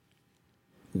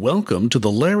Welcome to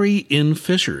the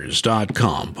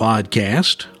LarryInFishers.com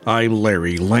podcast. I'm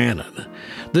Larry Lannon.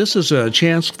 This is a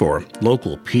chance for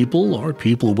local people or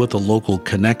people with a local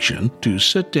connection to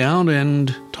sit down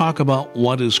and talk about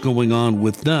what is going on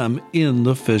with them in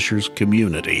the Fishers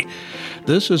community.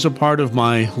 This is a part of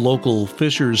my local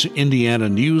Fishers, Indiana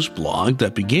news blog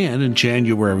that began in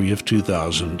January of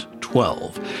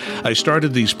 2012. I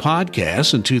started these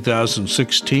podcasts in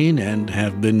 2016 and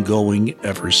have been going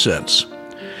ever since.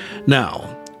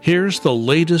 Now, here's the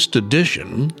latest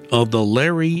edition of the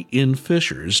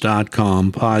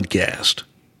LarryInFishers.com podcast.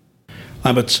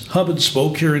 I'm at Hub and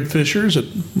Spoke here in Fishers at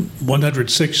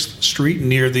 106th Street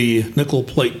near the Nickel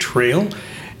Plate Trail,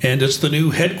 and it's the new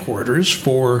headquarters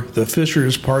for the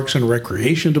Fishers Parks and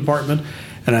Recreation Department.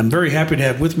 And I'm very happy to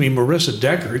have with me Marissa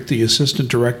Deckert, the Assistant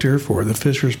Director for the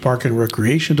Fishers Park and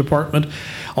Recreation Department.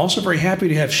 Also very happy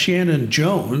to have Shannon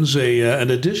Jones, a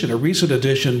recent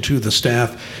addition to the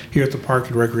staff here at the Park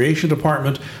and Recreation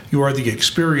Department. You are the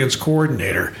Experience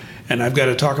Coordinator, and I've got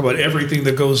to talk about everything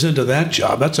that goes into that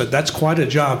job. That's quite a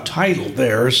job title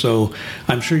there, so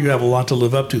I'm sure you have a lot to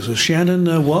live up to. So Shannon,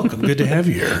 welcome. Good to have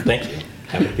you here. Thank you.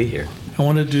 Happy to be here. I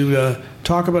wanted to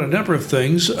talk about a number of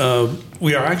things.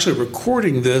 We are actually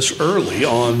recording this early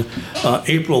on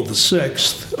April the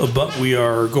 6th, but we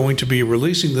are going to be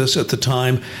releasing this at the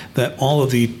time that all of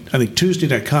the, Tuesday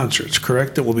night concerts,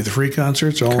 correct? That will be the free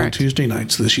concerts, all on Tuesday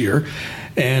nights this year.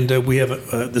 And we have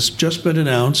this just been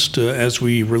announced as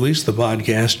we release the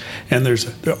podcast, and there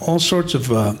are all sorts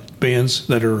of bands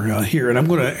that are here. And I'm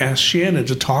going to ask Shannon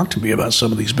to talk to me about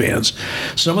some of these bands.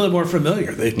 Some of them are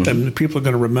familiar. People are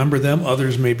going to remember them.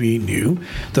 Others may be new.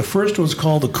 The first one's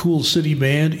called the Cool City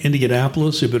Band,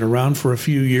 Indianapolis. They've been around for a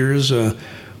few years.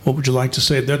 What would you like to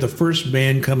say? They're the first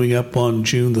band coming up on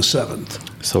June the 7th.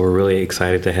 So we're really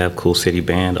excited to have Cool City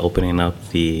Band opening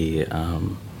up the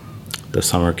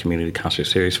summer community concert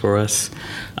series for us.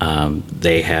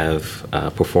 They have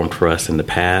performed for us in the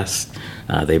past.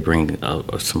 They bring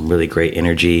some really great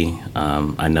energy.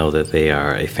 I know that they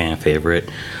are a fan favorite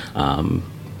from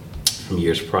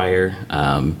years prior,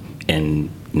 and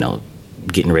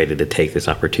getting ready to take this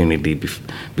opportunity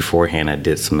beforehand, I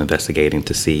did some investigating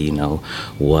to see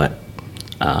what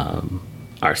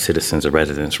our citizens or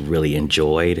residents really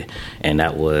enjoyed, and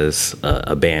that was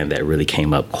a band that really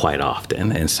came up quite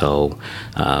often. And so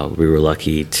we were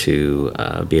lucky to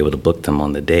be able to book them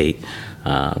on the date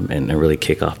and really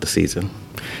kick off the season.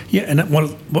 Yeah, and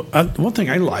one thing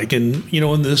I like, and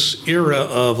in this era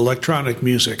of electronic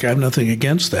music, I have nothing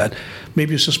against that.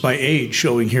 Maybe it's just my age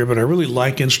showing here, but I really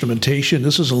like instrumentation.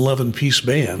 This is 11-piece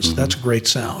bands. Mm-hmm. That's a great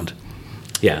sound.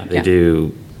 Yeah, they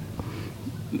do.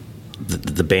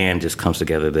 The band just comes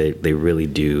together. They really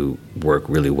do work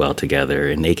really well together,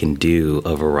 and they can do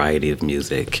a variety of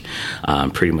music,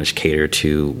 pretty much cater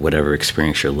to whatever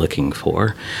experience you're looking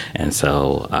for. And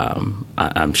so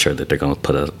I'm sure that they're going to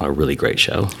put a really great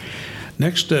show.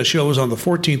 Next show is on the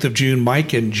 14th of June.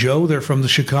 Mike and Joe, they're from the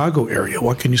Chicago area.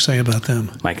 What can you say about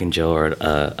them? Mike and Joe are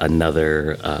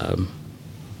another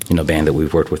band that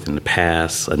we've worked with in the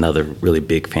past, another really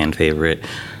big fan favorite.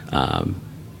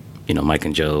 Mike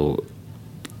and Joe,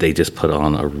 they just put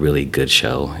on a really good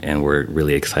show, and we're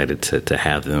really excited to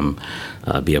have them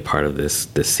be a part of this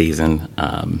season.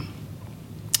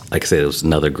 Like I said, it was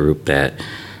another group that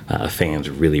fans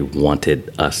really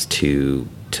wanted us to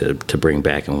bring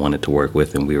back and wanted to work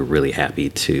with, and we were really happy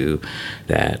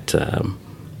that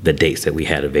the dates that we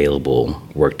had available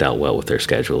worked out well with their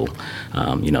schedule.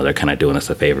 They're kind of doing us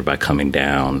a favor by coming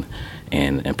down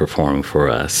and performing for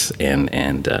us, and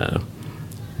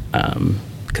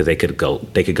because they could go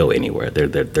anywhere. They're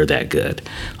that good,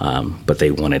 but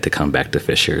they wanted to come back to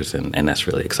Fishers, and that's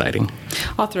really exciting.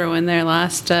 I'll throw in there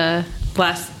last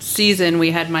season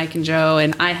we had Mike and Joe,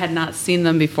 and I had not seen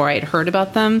them before. I had heard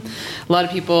about them. A lot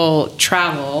of people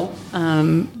travel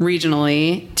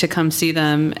regionally to come see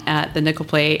them at the Nickel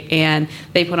Plate, and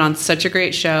they put on such a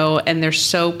great show, and they're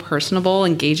so personable,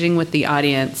 engaging with the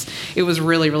audience. It was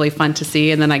really, really fun to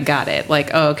see, and then I got it.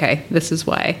 Like, oh, okay, this is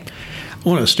why. I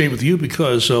want to stay with you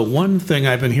because one thing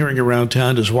I've been hearing around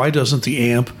town is, why doesn't the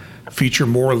AMP feature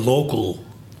more local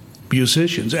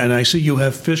musicians? And I see you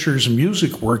have Fishers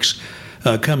Music Works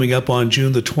coming up on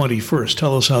June the 21st.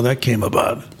 Tell us how that came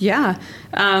about. Yeah.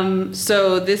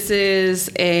 So this is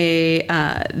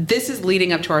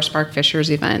leading up to our Spark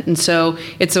Fishers event. And so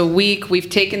it's a week. We've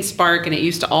taken Spark, and it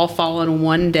used to all fall in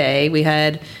one day.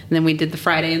 And then we did the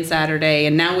Friday and Saturday,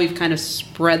 and now we've kind of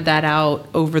spread that out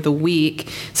over the week.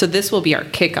 So this will be our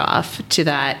kickoff to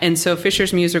that. And so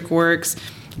Fishers Music Works,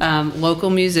 local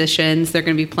musicians, they're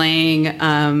going to be playing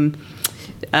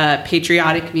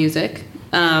patriotic music.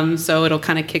 So it'll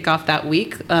kind of kick off that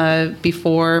week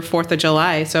before 4th of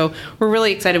July. So we're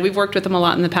really excited. We've worked with them a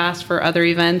lot in the past for other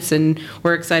events, and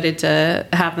we're excited to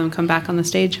have them come back on the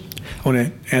stage. I want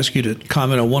to ask you to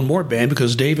comment on one more band,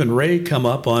 because Dave and Ray come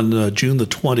up on June the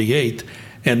 28th,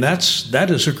 and that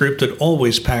is a group that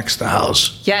always packs the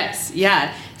house. Yes,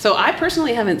 yeah. So I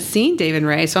personally haven't seen Dave and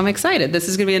Ray, so I'm excited. This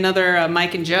is going to be another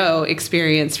Mike and Joe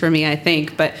experience for me, I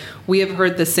think. But we have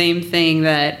heard the same thing,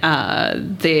 that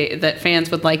that fans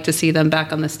would like to see them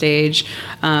back on the stage.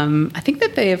 I think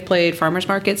that they have played farmers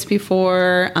markets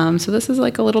before, so this is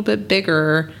like a little bit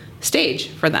bigger stage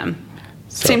for them.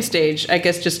 So, same stage, I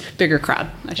guess, just bigger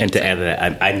crowd. And to add to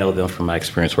that, I know them from my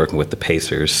experience working with the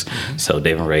Pacers. So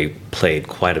Dave and Ray played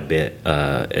quite a bit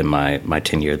in my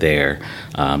tenure there,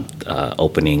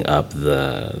 opening up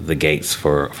the gates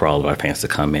for all of our fans to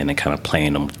come in and kind of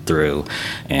playing them through.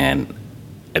 And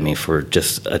I mean, for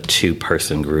just a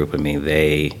 2-person group, I mean,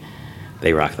 they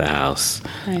rock the house.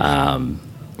 Nice.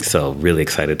 So really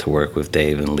excited to work with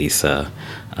Dave and Lisa.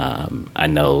 I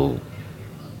know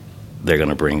they're going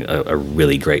to bring a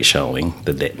really great showing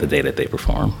the day that they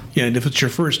perform. Yeah, and if it's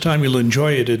your first time, you'll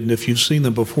enjoy it. And if you've seen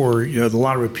them before, a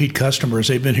lot of repeat customers.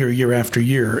 They've been here year after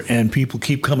year, and people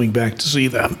keep coming back to see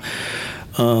them.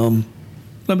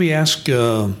 Let me ask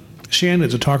Shannon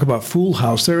to talk about Fool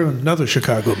House. They're another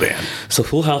Chicago band. So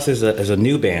Fool House is a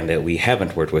new band that we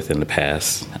haven't worked with in the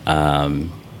past.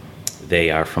 They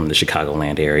are from the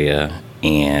Chicagoland area,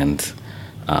 and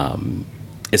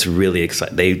it's really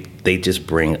exciting. They just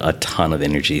bring a ton of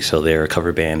energy. So they're a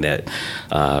cover band that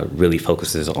really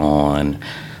focuses on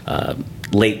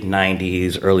late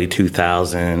 90s, early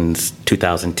 2000s,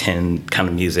 2010 kind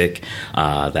of music,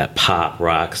 that pop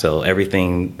rock. So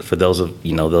everything for those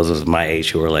of my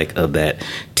age who are like of that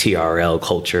TRL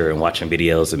culture and watching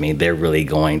videos, I mean, they're really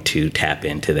going to tap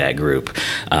into that group.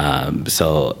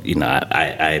 So,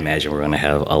 I imagine we're going to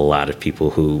have a lot of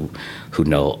people who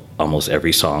know almost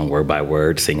every song word by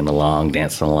word, singing along,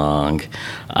 dancing along,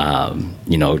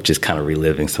 just kind of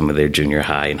reliving some of their junior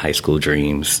high and high school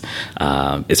dreams.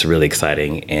 It's really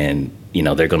exciting. And,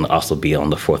 they're going to also be on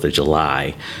the 4th of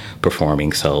July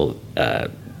performing. So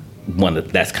one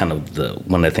of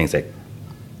the things that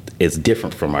is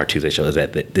different from our Tuesday show is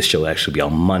that this show will actually be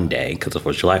on Monday, because the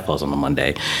 4th of July falls on a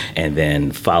Monday, and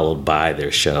then followed by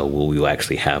their show where we will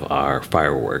actually have our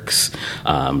fireworks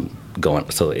going.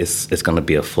 So it's going to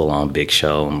be a full-on big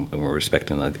show, and we're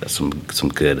expecting some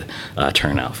good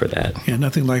turnout for that. Yeah,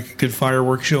 nothing like a good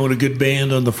fireworks show and a good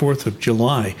band on the 4th of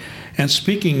July. And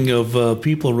speaking of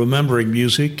people remembering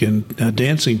music and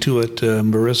dancing to it,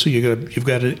 Marissa, you've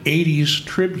got an 80s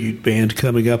tribute band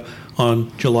coming up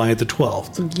on July the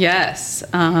 12th. Yes.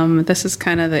 This is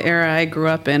kind of the era I grew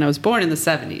up in. I was born in the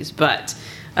 70s, but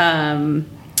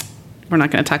we're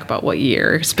not going to talk about what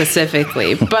year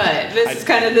specifically, but this is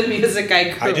kind of the music I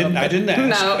grew up in. I didn't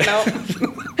ask.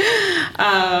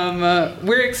 No.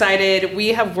 We're excited. We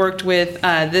have worked with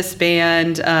this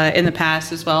band in the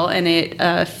past as well, and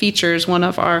it features one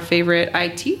of our favorite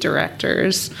IT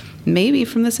directors, maybe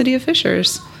from the city of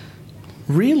Fishers.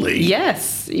 Really?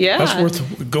 Yes. Yeah. That's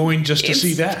worth going just to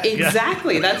see that.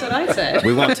 Exactly. That's what I said.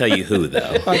 We won't tell you who,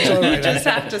 though. You just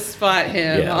have to spot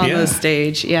him on the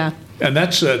stage. Yeah. And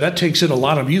that takes in a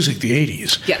lot of music, the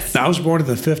 80s. Yes. Now, I was born in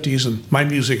the 50s, and my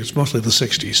music is mostly the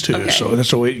 60s, too. Okay. So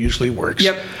that's the way it usually works.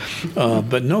 Yep.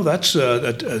 But no, that's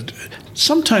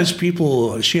sometimes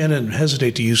people, Shannon,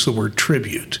 hesitate to use the word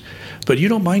tribute. But you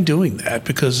don't mind doing that,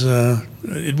 because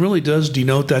it really does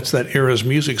denote that's that era's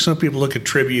music. Some people look at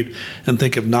tribute and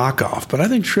think of knockoff, but I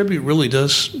think tribute really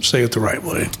does say it the right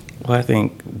way. Well, I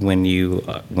think when you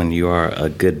are a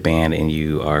good band and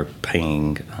you are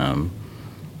paying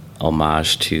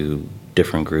homage to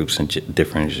different groups and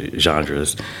different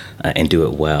genres and do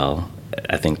it well,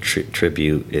 I think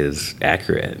tribute is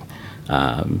accurate.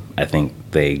 I think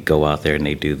they go out there and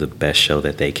they do the best show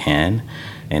that they can,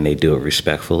 and they do it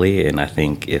respectfully. And I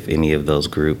think if any of those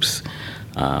groups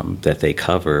that they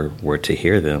cover were to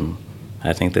hear them,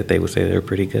 I think that they would say they're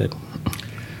pretty good.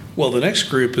 Well, the next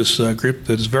group is a group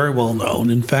that is very well known.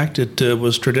 In fact, it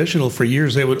was traditional for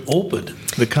years. They would open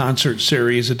the concert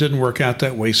series. It didn't work out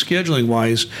that way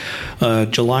scheduling-wise.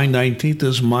 July 19th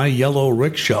is My Yellow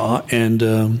Rickshaw. And,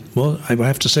 I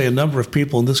have to say a number of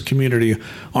people in this community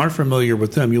aren't familiar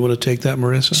with them. You want to take that,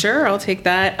 Marissa? Sure, I'll take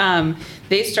that.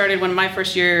 They started when my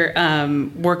first year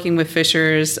working with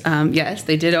Fishers. Yes,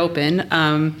 they did open.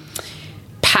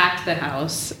 packed the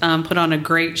house, put on a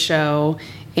great show.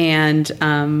 And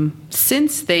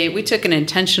since we took an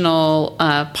intentional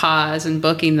pause in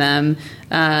booking them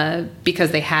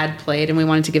because they had played, and we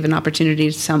wanted to give an opportunity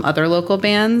to some other local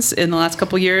bands in the last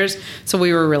couple years. So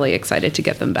we were really excited to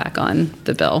get them back on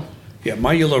the bill. Yeah,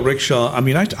 My Yellow Rickshaw. I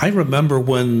mean, I remember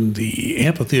when the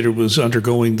amphitheater was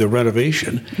undergoing the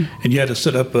renovation, and you had to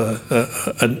set up a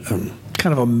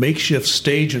kind of a makeshift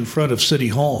stage in front of City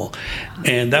Hall,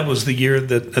 and that was the year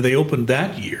that they opened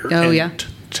that year. Oh, and yeah.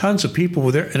 Tons of people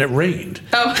were there, and it rained.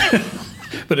 Oh.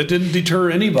 But it didn't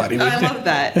deter anybody. I love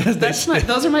that.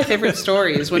 Those are my favorite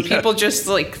stories, when people just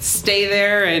like stay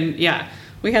there. And yeah,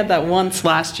 we had that once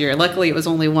last year. Luckily, it was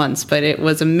only once, but it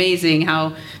was amazing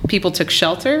how people took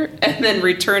shelter and then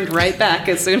returned right back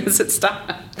as soon as it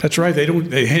stopped. That's right.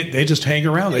 They just hang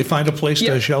around. They find a place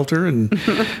to shelter. And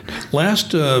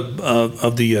last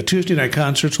of the Tuesday night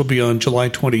concerts will be on July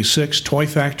 26th. Toy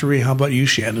Factory. How about you,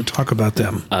 Shannon? Talk about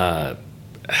them.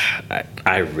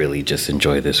 I really just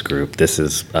enjoy this group. This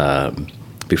is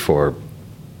before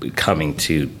coming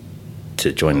to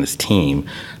join this team.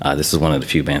 This is one of the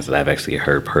few bands that I've actually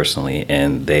heard personally,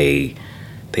 and they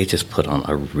just put on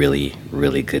a really,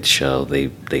 really good show.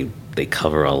 They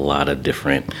cover a lot of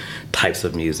different types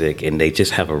of music, and they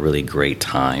just have a really great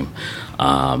time.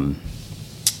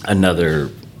 Another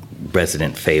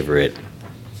resident favorite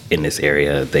in this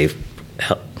area. They've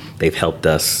helped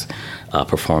us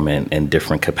perform in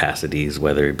different capacities,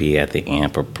 whether it be at the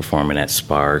AMP or performing at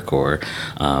Spark or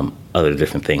other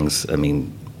different things. I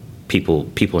mean,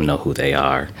 people know who they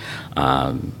are.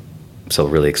 So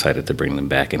really excited to bring them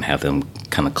back and have them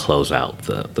kind of close out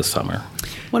the summer.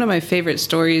 One of my favorite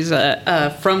stories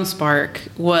from Spark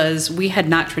was we had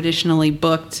not traditionally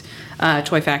booked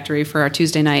Toy Factory for our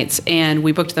Tuesday nights, and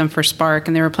we booked them for Spark,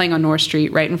 and they were playing on North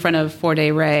Street right in front of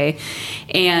 4-Day Ray.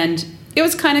 And it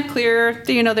was kind of clear that,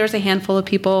 there was a handful of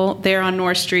people there on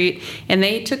North Street, and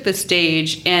they took the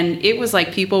stage, and it was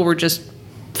like people were just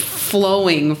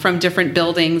flowing from different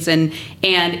buildings, and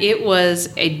it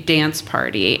was a dance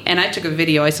party. And I took a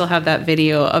video. I still have that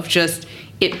video of just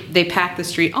it. They packed the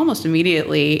street almost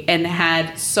immediately and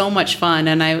had so much fun.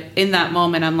 And in that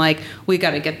moment, I'm like, we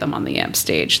got to get them on the AMP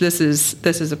stage. This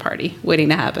is a party waiting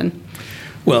to happen.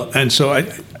 Well, and so I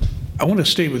want to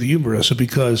stay with you, Marissa,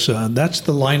 because that's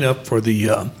the lineup for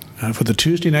the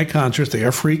Tuesday night concerts. They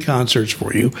are free concerts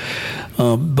for you,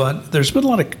 but there's been a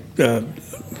lot of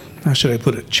how should I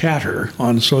put it, chatter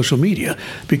on social media,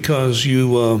 because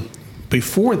you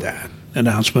before that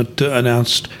announcement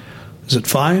announced, is it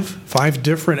five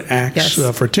different acts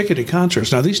for ticketed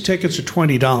concerts? Now these tickets are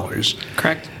 $20.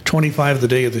 Correct. $25 the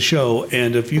day of the show,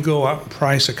 and if you go out and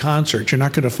price a concert, you're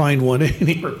not going to find one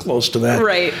anywhere close to that.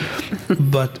 Right.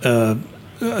 But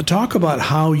talk about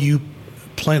how you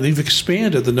plan. You've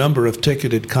expanded the number of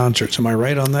ticketed concerts. Am I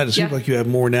right on that? It seems like you have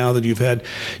more now than you've had.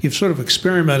 You've sort of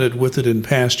experimented with it in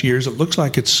past years. It looks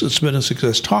like it's been a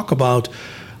success. Talk about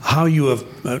how you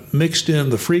have mixed in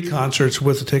the free concerts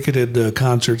with the ticketed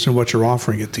concerts and what you're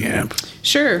offering at the AMP.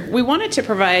 Sure. We wanted to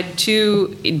provide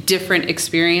two different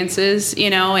experiences,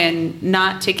 and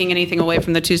not taking anything away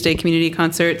from the Tuesday community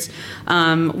concerts.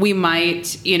 We might,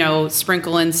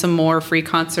 sprinkle in some more free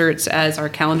concerts as our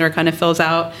calendar kind of fills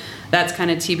out. That's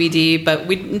kind of TBD, but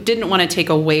we didn't want to take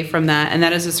away from that. And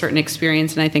that is a certain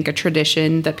experience, and I think a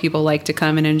tradition that people like to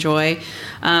come and enjoy.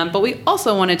 But we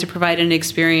also wanted to provide an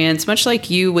experience, much like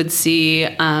you would see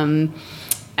at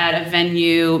a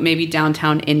venue, maybe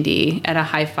downtown Indy, at a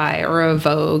Hi-Fi or a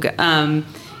Vogue,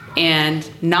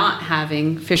 and not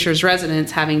having Fisher's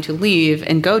residents having to leave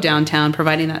and go downtown,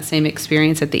 providing that same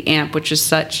experience at the AMP, which is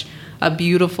such a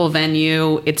beautiful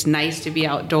venue. It's nice to be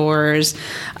outdoors.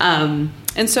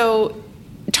 And so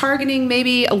targeting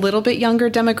maybe a little bit younger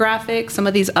demographic, some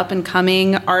of these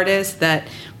up-and-coming artists that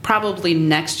probably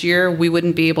next year we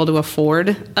wouldn't be able to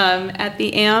afford at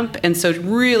the AMP. And so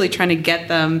really trying to get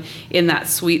them in that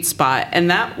sweet spot.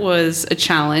 And that was a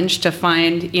challenge to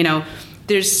find,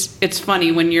 it's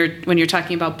funny when you're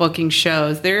talking about booking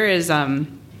shows, there is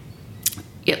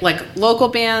like local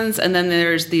bands, and then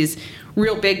there's these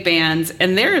real big bands,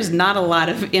 and there is not a lot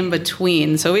of in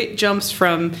between. So it jumps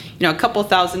from a couple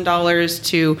 $1,000s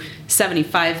to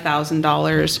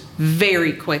 $75,000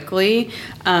 very quickly,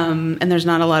 and there's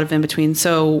not a lot of in between.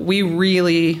 So we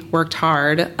really worked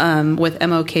hard with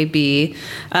MOKB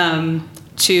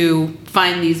to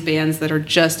find these bands that are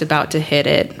just about to hit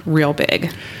it real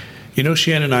big.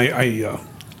 Shannon, I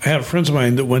have friends of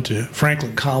mine that went to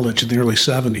Franklin College in the early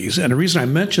 70s, and the reason I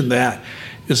mentioned that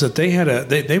is that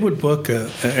they would book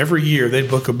every year. They'd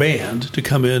book a band to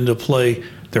come in to play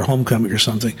their homecoming or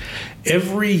something.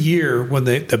 Every year, when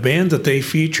the band that they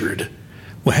featured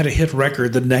had a hit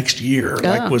record the next year.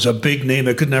 Like was a big name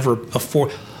that could never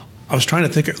afford. I was trying to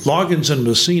think. Loggins and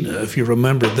Messina, if you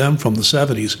remember them from the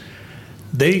 70s,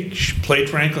 they played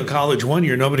Franklin College one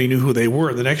year. Nobody knew who they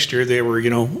were. The next year, they were,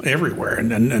 everywhere.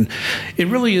 And it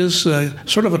really is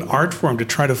sort of an art form to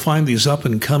try to find these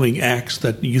up-and-coming acts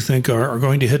that you think are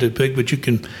going to hit it big, but you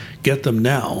can get them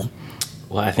now.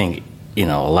 Well, I think, a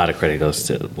lot of credit goes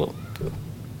to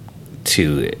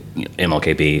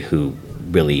MLKB, who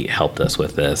really helped us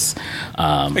with this.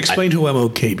 Explain who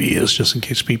MLKB is, just in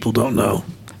case people don't know.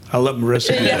 I'll let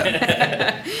Marissa do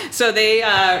that. So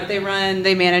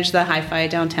they manage the Hi-Fi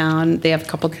downtown. They have a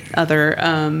couple other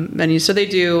venues. So they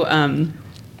do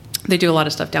a lot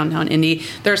of stuff downtown Indy.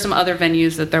 There are some other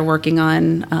venues that they're working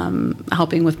on,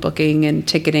 helping with booking and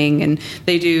ticketing, and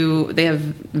they have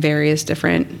various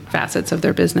different facets of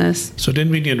their business. So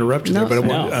didn't mean to interrupt you there,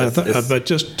 but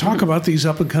just talk about these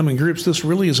up and coming groups. This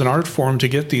really is an art form to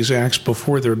get these acts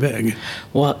before they're big.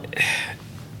 Well,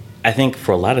 I think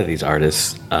for a lot of these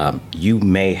artists, you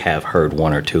may have heard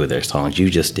one or two of their songs. You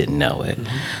just didn't know it.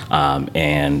 Mm-hmm.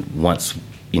 And once,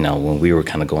 when we were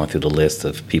kind of going through the list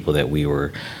of people that we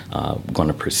were going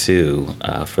to pursue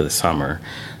for the summer,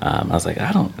 I was like,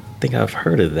 I don't think I've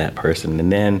heard of that person.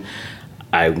 And then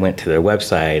I went to their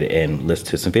website and listened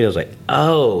to some videos like,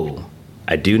 oh,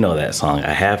 I do know that song.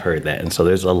 I have heard that. And so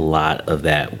there's a lot of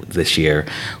that this year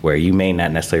where you may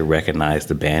not necessarily recognize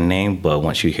the band name, but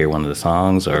once you hear one of the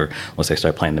songs or once they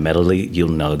start playing the melody, you'll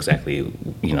know exactly,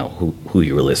 who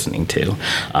you were listening to.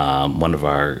 One of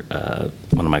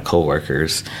my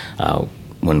coworkers,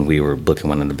 when we were booking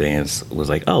one of the bands, was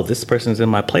like, oh, this person's in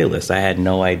my playlist. I had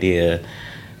no idea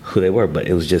who they were, but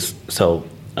it was just so...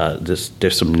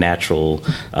 there's some natural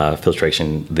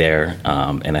filtration there,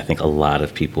 and I think a lot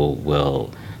of people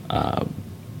will,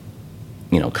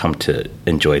 come to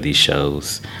enjoy these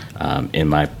shows. In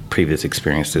my previous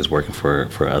experiences working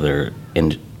for other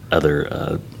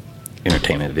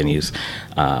entertainment venues,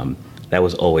 that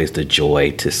was always the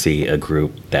joy to see a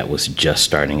group that was just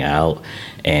starting out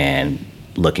and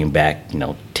looking back,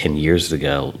 10 years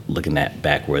ago, looking at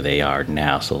back where they are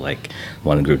now. So like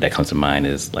one group that comes to mind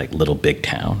is like Little Big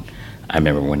Town. I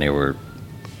remember when they were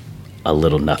a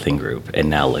little nothing group, and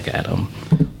now look at them.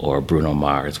 Or Bruno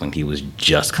Mars when he was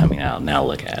just coming out, now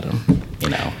look at him,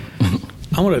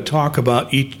 I want to talk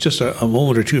about just a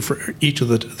moment or two for each of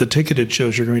the ticketed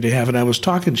shows you're going to have. And I was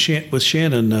talking with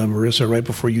Shannon, Marissa, right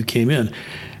before you came in,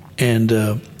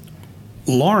 and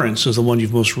Lawrence is the one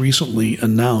you've most recently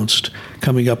announced,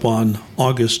 coming up on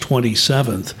August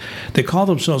 27th. They call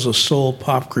themselves a soul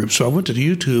pop group. So I went to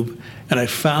YouTube and I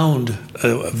found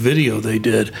a video they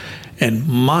did. And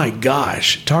my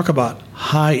gosh, talk about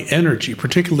high energy,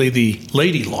 particularly the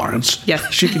lady Lawrence.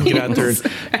 Yes. She can get out there.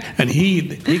 And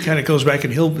he kind of goes back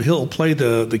and he'll play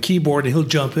the keyboard and he'll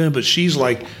jump in, but she's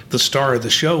like the star of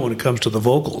the show when it comes to the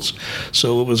vocals.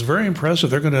 So it was very impressive.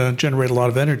 They're going to generate a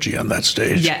lot of energy on that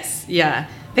stage. Yes, yeah.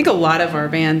 I think a lot of our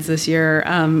bands this year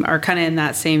are kind of in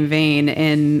that same vein.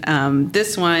 And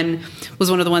this one was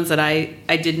one of the ones that I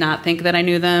did not think that I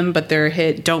knew them, but their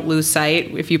hit Don't Lose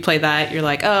Sight, if you play that, you're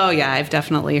like, oh, yeah, I've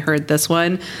definitely heard this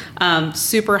one.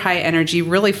 Super high energy,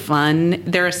 really fun.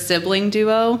 They're a sibling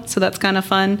duo, so that's kind of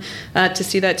fun to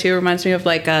see that, too. It reminds me of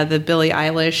like the Billie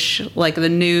Eilish, like the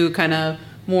new kind of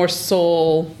more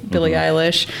soul Billie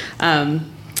Eilish.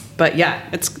 But yeah,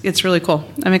 it's really cool.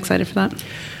 I'm excited for that.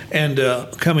 And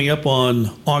coming up on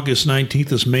August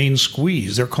 19th is Main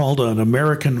Squeeze. They're called an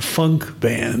American funk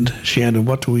band. Shannon,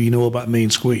 what do we know about Main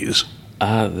Squeeze?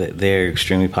 They're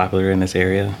extremely popular in this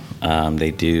area.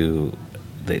 They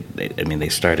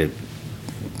started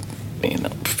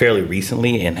fairly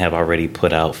recently and have already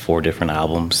put out 4 different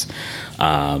albums.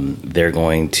 They're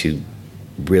going to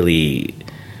really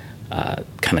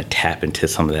kind of tap into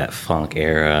some of that funk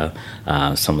era,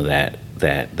 some of that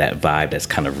vibe that's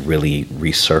kind of really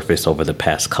resurfaced over the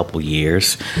past couple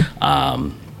years.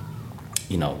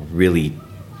 Really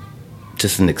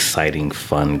just an exciting,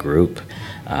 fun group.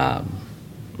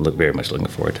 Very much looking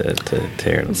forward to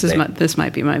hearing them. This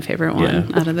might be my favorite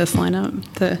one out of this lineup,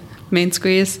 the Main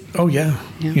Squeeze. Oh, yeah.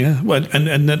 Well,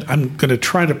 and then I'm going to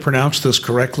try to pronounce this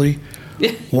correctly.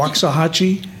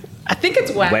 Waxahachie? I think it's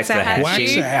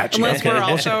Waxahachie, unless we're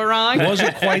also wrong.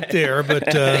 Wasn't quite there,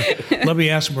 but let me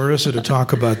ask Marissa to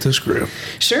talk about this group.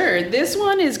 Sure. This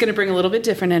one is going to bring a little bit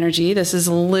different energy. This is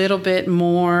a little bit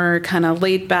more kind of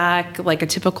laid back, like a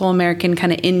typical American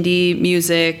kind of indie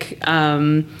music,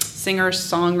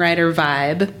 singer-songwriter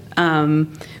vibe.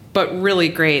 but really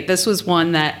great. This was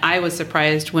one that I was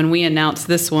surprised when we announced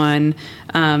this one.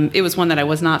 It was one that I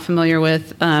was not familiar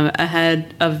with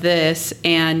ahead of this,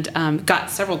 and got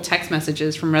several text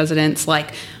messages from residents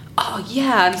like, "Oh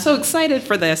yeah, I'm so excited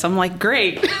for this." I'm like,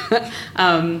 "Great."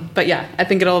 But yeah, I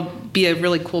think it'll be a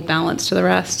really cool balance to the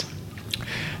rest.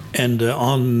 And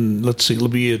it'll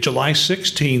be July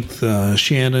 16th,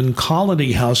 Shannon,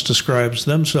 Colony House describes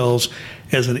themselves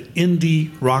as an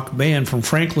indie rock band from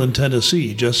Franklin,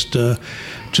 Tennessee, just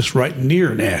right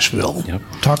near Nashville. Yep.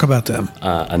 Talk about them.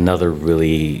 Another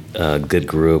really good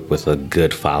group with a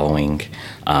good following,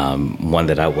 one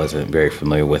that I wasn't very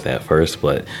familiar with at first,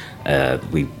 but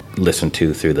we listened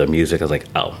to through the music. I was like,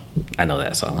 oh, I know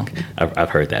that song. I've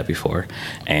heard that before.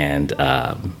 And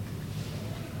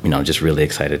just really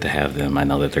excited to have them. I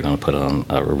know that they're going to put on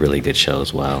a really good show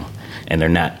as well, and they're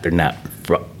not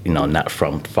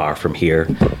from far from here,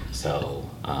 so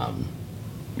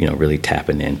really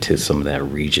tapping into some of that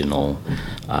regional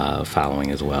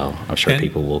following as well. I'm sure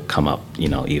people will come up,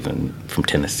 even from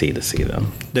Tennessee to see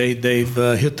them. They've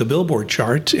hit the Billboard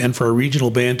chart, and for a regional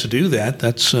band to do that,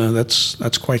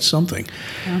 that's quite something.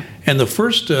 Yeah. And the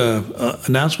first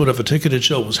announcement of a ticketed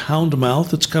show was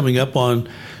Houndmouth. It's coming up on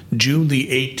June the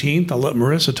 18th. I'll let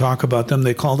Marissa talk about them.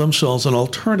 They call themselves an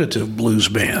alternative blues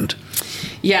band.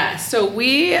 Yeah, so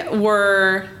we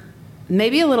were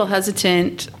maybe a little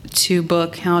hesitant to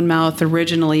book Houndmouth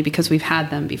originally because we've had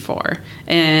them before.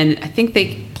 And I think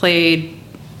they played,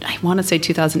 I want to say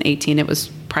 2018. It was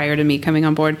prior to me coming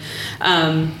on board.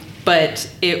 But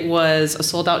it was a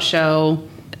sold-out show.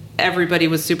 Everybody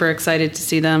was super excited to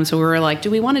see them. So we were like,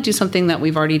 do we want to do something that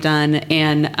we've already done?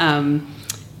 And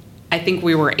I think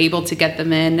we were able to get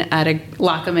them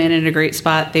lock them in at a great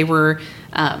spot. They were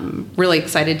really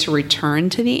excited to return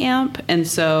to the Amp, and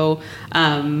so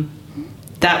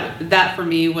that for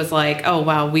me was like, oh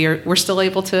wow, we're still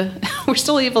able to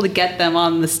get them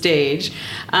on the stage.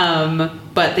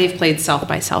 But they've played South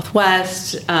by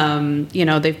Southwest. They've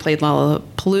played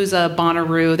Lollapalooza,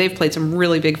 Bonnaroo. They've played some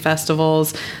really big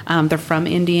festivals. They're from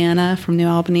Indiana, from New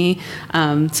Albany.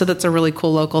 So that's a really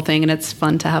cool local thing, and it's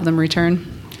fun to have them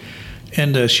return.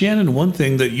 And Shannon, one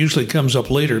thing that usually comes up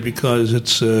later because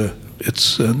it's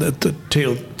at the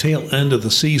tail end of the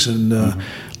season,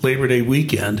 Labor Day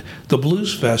weekend, the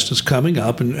Blues Fest is coming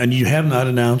up, and you have not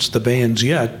announced the bands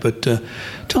yet. But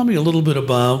tell me a little bit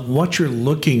about what you're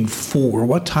looking for.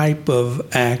 What type of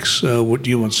acts? What do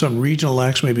you want? Some regional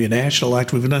acts, maybe a national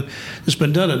act? It's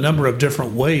been done a number of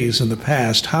different ways in the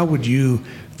past. How would you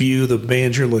view the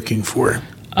bands you're looking for?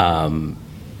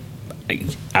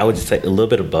 I would say a little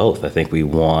bit of both. I think we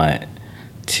want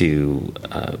to,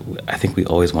 I think we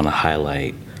always want to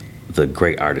highlight the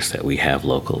great artists that we have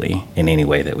locally in any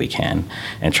way that we can,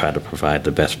 and try to provide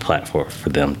the best platform for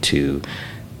them to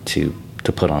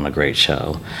put on a great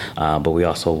show. But we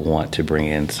also want to bring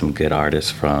in some good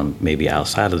artists from maybe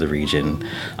outside of the region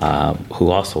who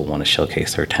also want to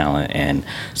showcase their talent. And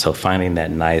so finding that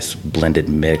nice blended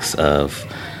mix of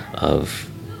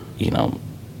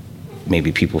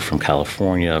maybe people from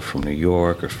California, from New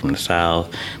York, or from the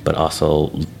South, but also,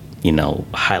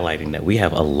 highlighting that we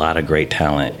have a lot of great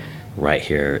talent right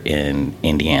here in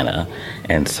Indiana.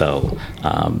 And so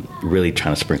really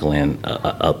trying to sprinkle in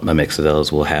a mix of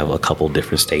those. We'll have a couple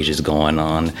different stages going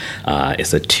on.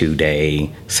 It's a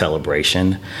 2-day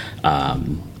celebration.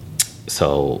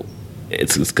 So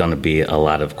it's going to be a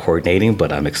lot of coordinating,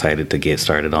 but I'm excited to get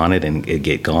started on it and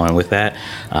get going with that.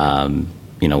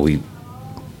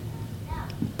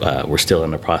 We're still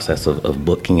in the process of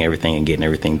booking everything and getting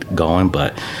everything going,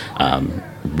 but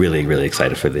really, really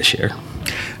excited for this year.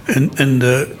 And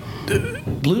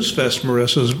Blues Fest,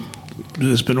 Marissa,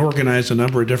 has been organized a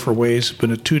number of different ways. It's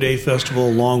been a 2-day festival,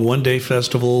 a long 1-day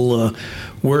festival.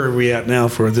 Where are we at now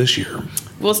for this year?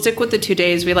 We'll stick with the 2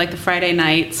 days. We like the Friday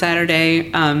night,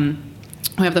 Saturday.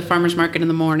 We have the farmers market in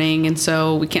the morning, and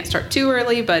so we can't start too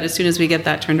early, but as soon as we get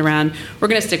that turned around, we're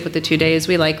going to stick with the 2 days.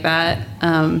 We like that.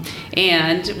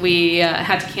 And we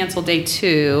had to cancel day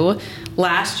 2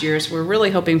 last year, so we're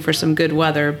really hoping for some good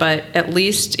weather, but at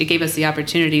least it gave us the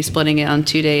opportunity, splitting it on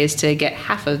 2 days, to get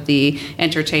half of the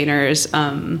entertainers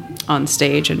on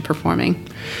stage and performing.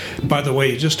 By the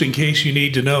way, just in case you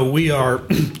need to know, we are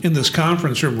in this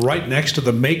conference room right next to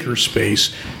the maker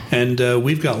space, and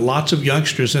we've got lots of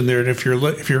youngsters in there, and if you're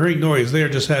hearing noise, they're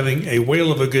just having a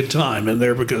whale of a good time in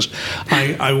there, because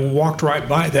I walked right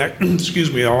by that,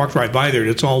 I walked right by there, and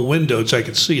it's all windowed so I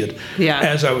could see it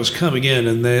as I was coming in,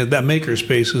 and that maker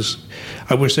space is,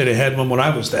 I wish they'd have had one when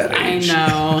I was that age.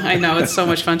 I know, it's so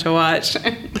much fun to watch.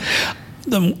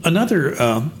 Another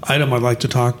item I'd like to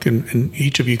talk, and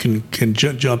each of you can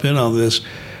jump in on this.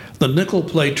 the Nickel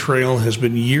Plate Trail has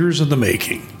been years in the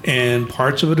making, and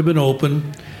parts of it have been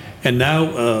open, and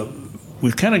now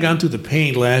we've kind of gone through the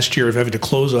pain last year of having to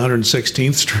close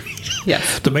 116th Street.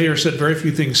 Yes. The mayor said very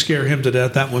few things scare him to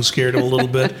death. That one scared him a little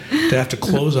bit. To have to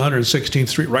close 116th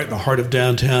Street right in the heart of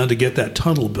downtown to get that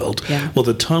tunnel built. Yeah. Well,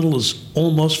 the tunnel is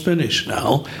almost finished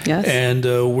now. Yes. And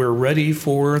we're ready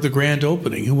for the grand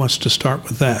opening. Who wants to start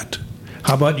with that?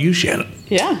 How about you, Shannon?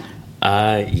 Yeah.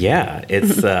 Yeah,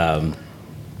 it's.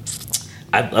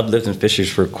 I've lived in Fishers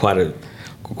for quite a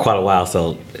while,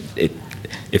 so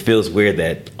it feels weird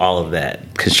that all of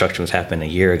that construction was happening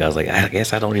a year ago. I was like, I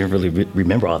guess I don't even really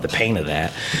remember all the pain of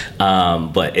that.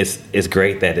 But it's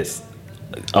great that it's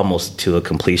almost to a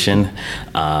completion.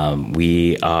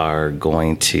 We are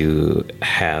going to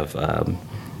have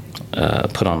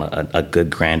put on a good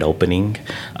grand opening,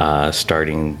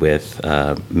 starting with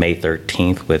May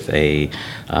 13th with a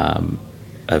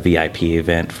VIP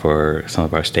event for some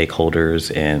of our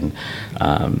stakeholders and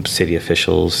city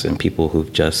officials and people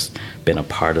who've just been a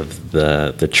part of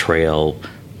the trail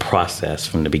process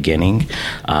from the beginning,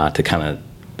 to kind of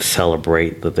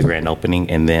celebrate the grand opening,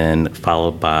 and then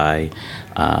followed by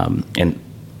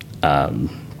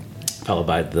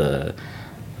the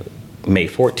May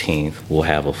 14th, we'll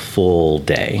have a full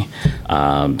day,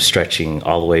 stretching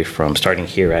all the way from starting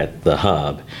here at the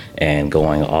hub and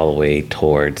going all the way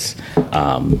towards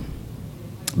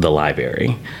the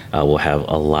library. We'll have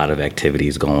a lot of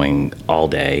activities going all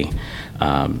day.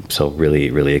 So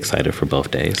really, really excited for both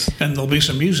days. And there'll be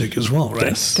some music as well, right?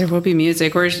 Yes. There will be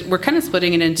music. We're kind of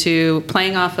splitting it into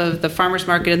playing off of the farmers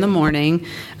market in the morning.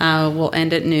 We'll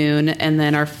end at noon, and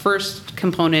then our first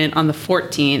component on the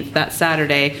 14th, that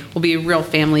Saturday, will be real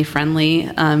family friendly,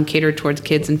 catered towards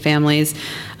kids and families.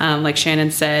 Like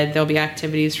Shannon said, there'll be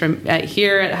activities from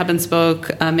here at Hub and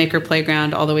Spoke, Maker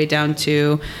Playground, all the way down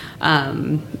to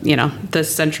the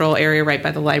central area right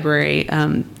by the library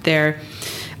there.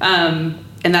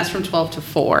 And that's from 12 to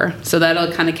 4. So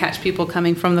that'll kind of catch people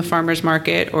coming from the farmer's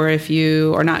market, or if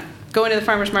you are not going to the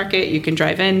farmer's market, you can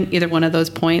drive in either one of those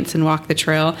points and walk the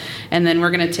trail. And then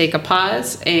we're going to take a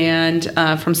pause, and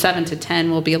from 7 to 10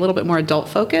 will be a little bit more adult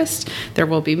focused. There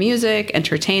will be music,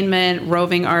 entertainment,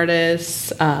 roving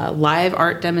artists, live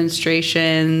art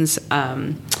demonstrations,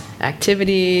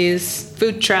 activities,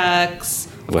 food trucks.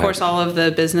 Of course, all of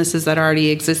the businesses that already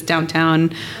exist downtown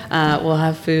will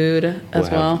have food as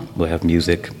well. We'll have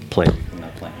music playing.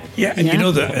 Yeah, and you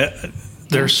know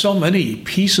there's so many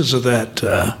pieces of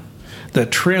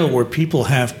that trail where people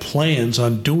have plans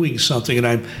on doing something, and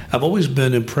I've always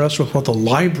been impressed with what the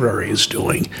library is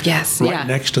doing. Yes, right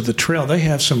next to the trail, they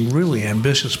have some really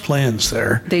ambitious plans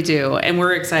there. They do, and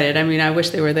we're excited. I mean, I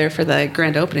wish they were there for the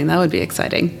grand opening. That would be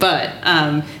exciting. But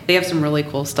they have some really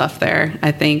cool stuff there.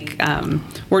 I think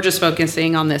we're just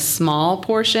focusing on this small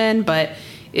portion, but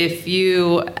if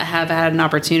you have had an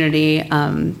opportunity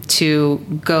to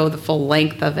go the full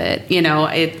length of it,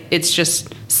 it's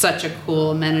just such a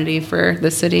cool amenity for the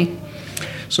city.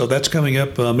 So that's coming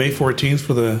up May 14th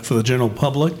for the general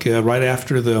public, right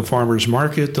after the farmers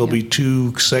market. There'll be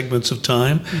 2 segments of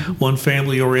time, one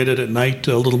family oriented at night,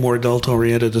 a little more adult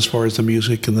oriented as far as the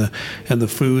music and the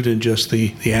food and just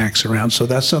the acts around. So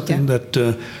that's something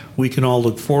that we can all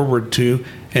look forward to,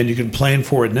 and you can plan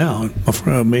for it now,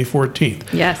 May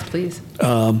 14th. Yes, please.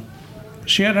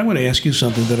 Shannon, I'm going to ask you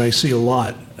something that I see a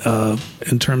lot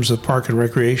in terms of Park and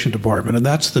Recreation Department, and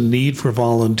that's the need for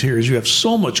volunteers. You have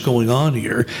so much going on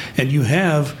here, and you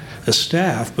have a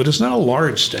staff, but it's not a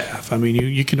large staff. I mean,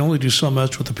 you can only do so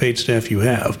much with the paid staff you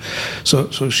have.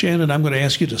 So Shannon, I'm going to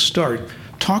ask you to start.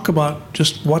 Talk about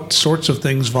just what sorts of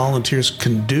things volunteers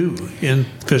can do in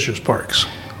Fishers Parks.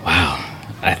 Wow.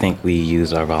 I think we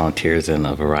use our volunteers in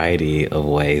a variety of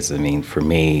ways. I mean, for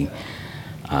me,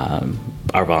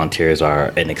 our volunteers are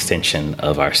an extension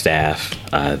of our staff.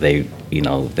 They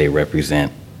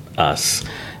represent us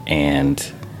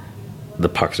and the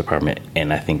Parks Department,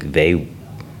 and I think they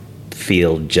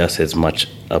feel just as much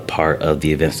a part of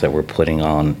the events that we're putting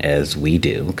on as we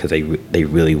do, because they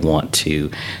really want to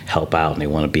help out, and they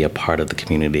want to be a part of the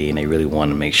community, and they really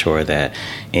want to make sure that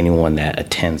anyone that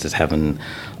attends is having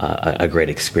a great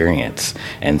experience.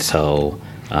 And so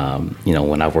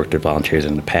when I've worked with volunteers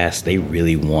in the past, they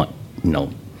really want,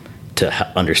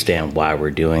 to understand why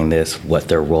we're doing this, what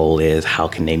their role is, how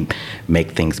can they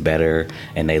make things better,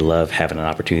 and they love having an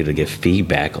opportunity to give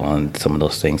feedback on some of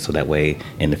those things, so that way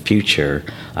in the future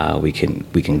we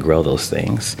can grow those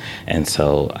things. And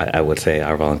so I would say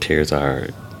our volunteers are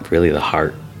really the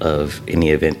heart of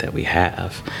any event that we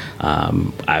have.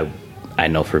 I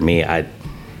know for me,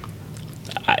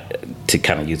 to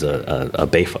kind of use a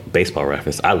baseball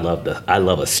reference, I love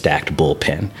a stacked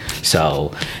bullpen.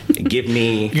 So give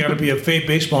me. You got to be a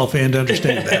baseball fan to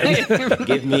understand that.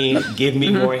 give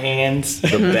me more hands,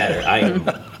 the better. I am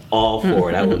all for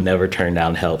it. I will never turn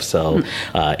down help. So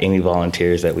any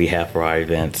volunteers that we have for our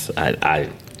events, I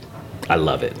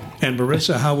love it. And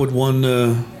Marissa, how would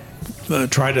one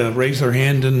try to raise their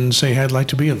hand and say, I'd like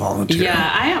to be a volunteer?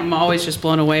 Yeah, I am always just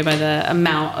blown away by the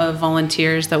amount of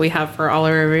volunteers that we have for all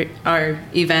our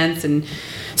events. And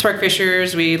Spark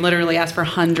Fishers, we literally ask for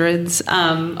hundreds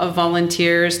of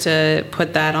volunteers to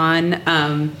put that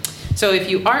on. So if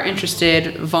you are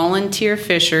interested,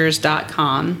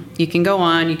 volunteerfishers.com. You can go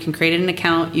on, you can create an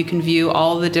account, you can view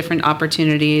all the different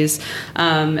opportunities.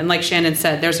 And like Shannon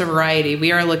said, there's a variety.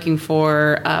 We are looking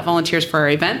for volunteers for our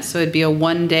events, so it'd be a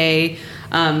one-day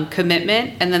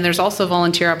commitment. And then there's also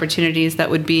volunteer opportunities that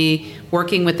would be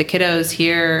working with the kiddos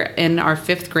here in our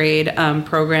 5th grade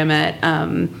program at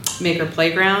Maker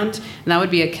Playground. And that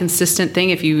would be a consistent thing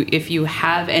if you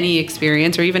have any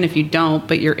experience, or even if you don't,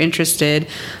 but you're interested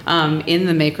in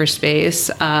the maker space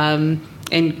and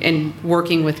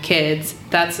working with kids.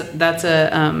 That's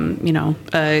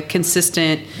a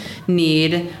consistent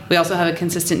need. We also have a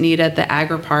consistent need at the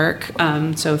Agri Park.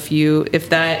 So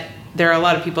there are a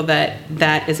lot of people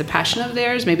that is a passion of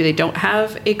theirs. Maybe they don't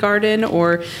have a garden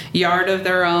or yard of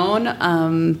their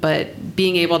own, but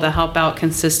being able to help out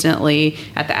consistently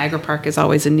at the Agri Park is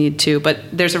always a need too. But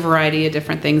there's a variety of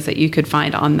different things that you could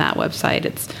find on that website.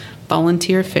 It's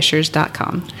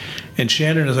volunteerfishers.com. And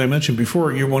Shannon, as I mentioned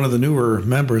before, you're one of the newer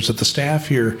members of the staff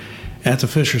here at the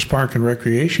Fishers Park and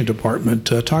Recreation Department.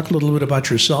 Talk a little bit about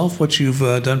yourself, what you've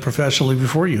done professionally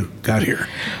before you got here.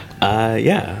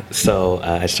 So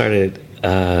I started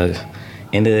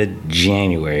in the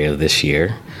January of this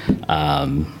year.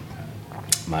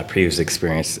 My previous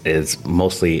experience is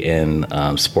mostly in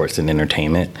sports and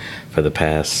entertainment for the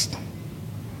past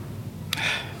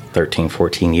 13,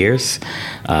 14 years.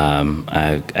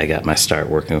 I got my start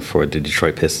working for the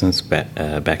Detroit Pistons back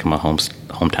in my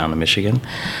hometown of Michigan.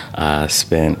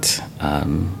 Spent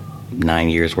 9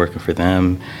 years working for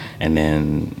them, and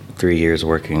then 3 years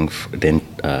working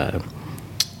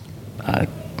I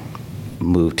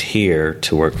moved here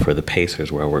to work for the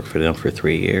Pacers, where I worked for them for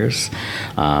 3 years.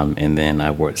 And then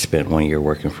I spent 1 year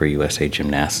working for USA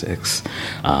Gymnastics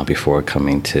before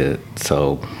coming to,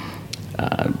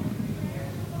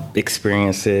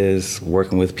 experiences,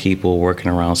 working with people, working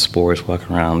around sports,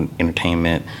 working around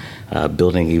entertainment,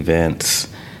 building events.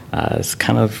 It's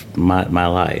kind of my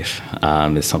life.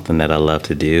 It's something that I love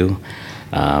to do.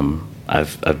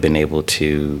 I've been able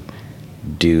to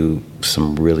do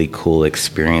some really cool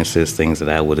experiences, things that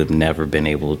I would have never been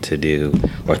able to do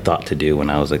or thought to do when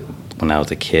I was a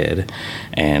kid,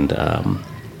 and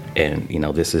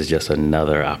this is just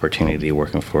another opportunity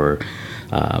working for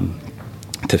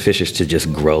the Fishers to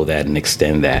just grow that and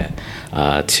extend that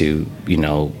to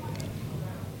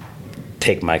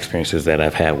take my experiences that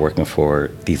I've had working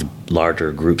for these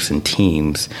larger groups and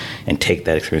teams and take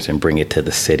that experience and bring it to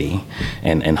the city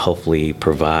and hopefully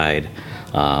provide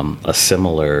a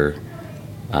similar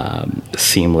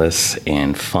seamless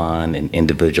and fun and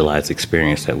individualized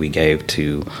experience that we gave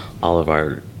to all of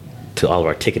our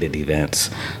ticketed events,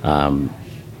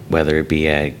 whether it be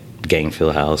at Gain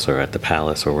Fieldhouse or at the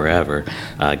Palace or wherever.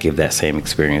 Give that same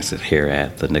experience here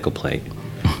at the Nickel Plate.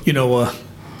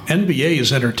 NBA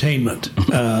is entertainment,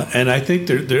 and I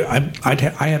think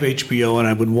I have HBO, and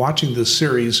I've been watching this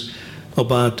series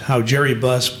about how Jerry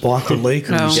Buss bought the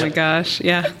Lakers. Oh my gosh,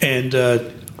 yeah. And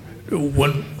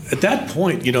when at that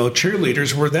point,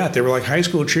 cheerleaders were they were like high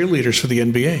school cheerleaders for the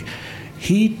NBA.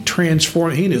 He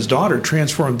and his daughter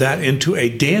transformed that into a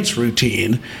dance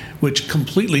routine, which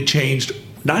completely changed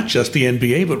not just the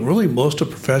NBA, but really most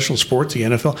of professional sports, the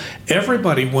NFL.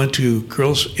 Everybody went to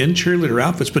girls in cheerleader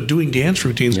outfits, but doing dance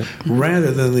routines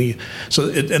rather than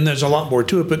and there's a lot more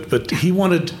to it, but he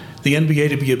wanted the NBA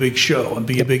to be a big show and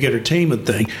be a big entertainment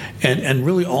thing. And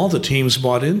really all the teams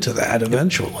bought into that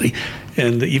eventually.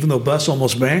 And even though Buss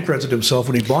almost bankrupted himself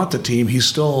when he bought the team, he's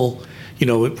still,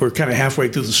 we're kind of halfway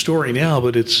through the story now,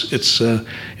 but it's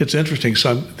interesting.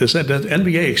 So this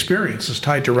NBA experience is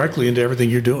tied directly into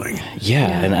everything you're doing. Yeah.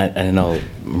 And I know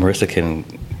Marissa can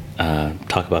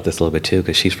talk about this a little bit too,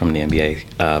 because she's from the NBA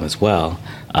as well.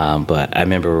 But I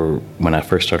remember when I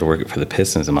first started working for the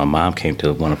Pistons, and my mom came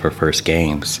to one of her first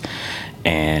games,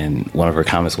 and one of her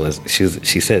comments was,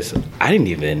 she says, "I didn't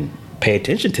even pay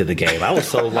attention to the game. I was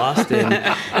so lost in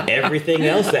everything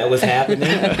else that was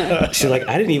happening." She's like,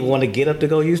 "I didn't even want to get up to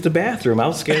go use the bathroom. I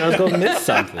was scared I was going to miss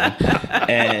something."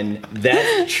 And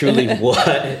that's truly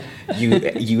what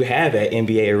you have at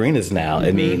NBA arenas now.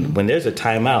 I mean, when there's a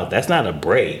timeout, that's not a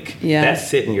break. Yeah. That's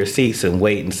sit in your seats and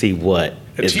wait and see what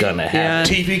is going to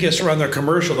happen. TV gets to run their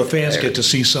commercial. The fans get to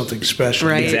see something special.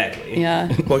 Right. Exactly.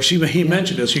 Yeah. Well, he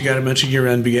mentioned this. You got to mention your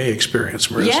NBA experience,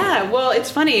 Marissa. Yeah. Well, it's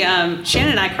funny.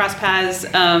 Shannon and I crossed paths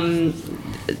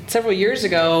several years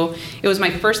ago. It was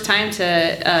my first time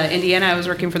to Indiana. I was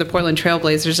working for the Portland Trail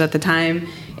Blazers at the time,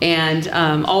 and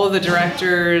all of the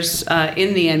directors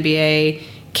in the NBA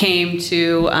came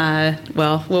to,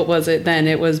 what was it then?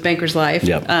 It was Bankers Life,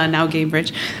 yep. Now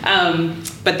Gamebridge.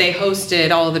 But they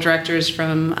hosted all of the directors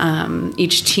from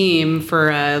each team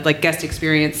for a guest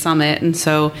experience summit. And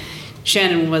so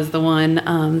Shannon was the one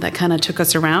that kind of took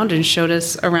us around and showed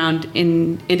us around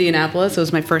in Indianapolis. It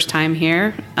was my first time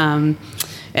here.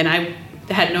 And I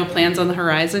had no plans on the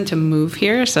horizon to move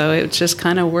here, so it just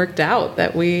kind of worked out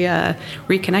that we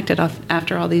reconnected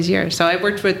after all these years. So I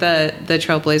worked with the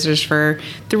Trailblazers for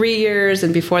 3 years,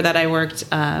 and before that I worked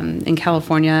in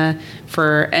California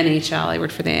for NHL. I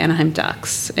worked for the Anaheim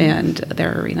Ducks and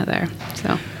their arena there.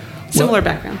 So similar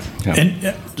backgrounds. Yeah.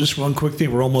 And just one quick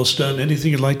thing, we're almost done.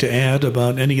 Anything you'd like to add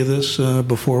about any of this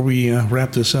before we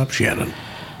wrap this up, Shannon?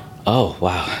 Oh,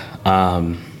 wow.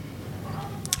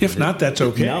 If not, that's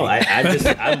okay. No,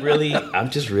 I'm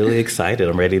just really excited.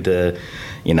 I'm ready to,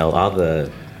 I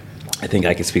think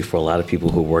I can speak for a lot of people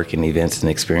who work in events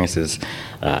and experiences.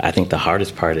 I think the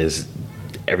hardest part is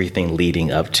everything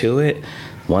leading up to it.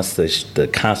 Once the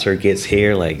concert gets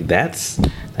here, that's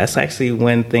actually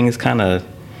when things you kind of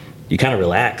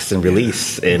relax and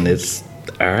release, and it's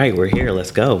all right. We're here.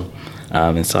 Let's go.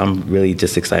 And so I'm really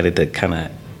just excited to kind of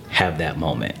have that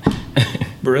moment.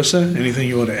 Marissa, anything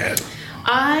you want to add?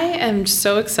 I am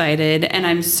so excited, and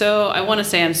I'm so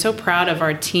proud of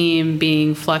our team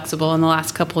being flexible in the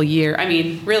last couple of years. I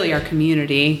mean, really our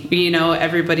community,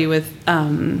 everybody with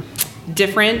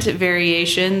different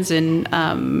variations and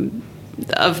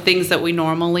of things that we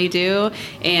normally do.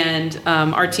 And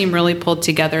our team really pulled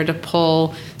together to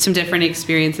pull some different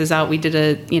experiences out. We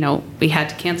we had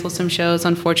to cancel some shows,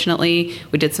 unfortunately.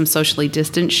 We did some socially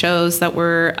distant shows that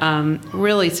were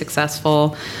really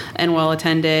successful and well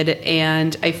attended.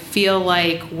 And I feel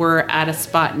like we're at a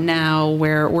spot now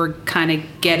where we're kind of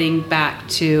getting back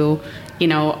to,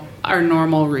 our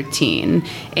normal routine.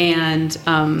 And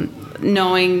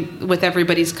knowing with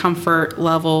everybody's comfort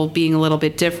level being a little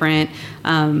bit different,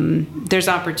 there's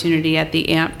opportunity at the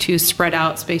AMP to spread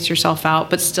out, space yourself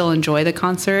out, but still enjoy the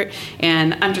concert.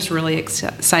 And I'm just really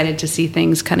excited to see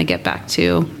things kind of get back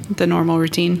to the normal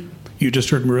routine. You just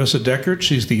heard Marissa Deckert.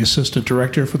 She's the Assistant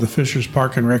Director for the Fishers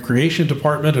Park and Recreation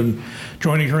Department. And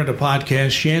joining her in the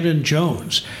podcast, Shannon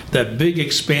Jones, that big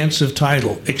expansive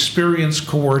title, Experience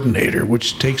Coordinator,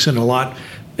 which takes in a lot,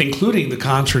 including the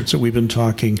concerts that we've been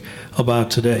talking about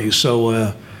today.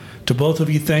 So to both of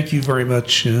you, thank you very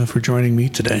much for joining me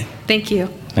today. Thank you.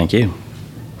 Thank you.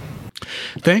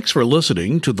 Thanks for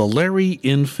listening to the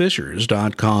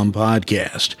LarryInFishers.com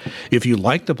podcast. If you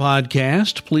like the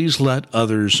podcast, please let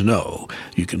others know.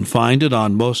 You can find it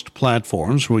on most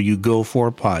platforms where you go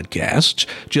for podcasts.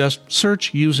 Just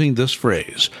search using this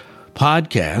phrase,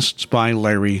 Podcasts by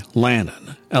Larry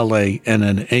Lannan,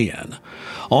 Lannan.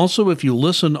 Also, if you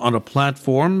listen on a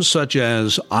platform such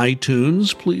as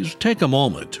iTunes, please take a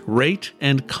moment, rate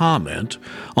and comment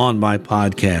on my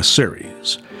podcast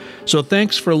series. So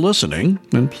thanks for listening,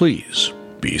 and please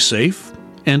be safe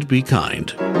and be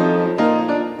kind.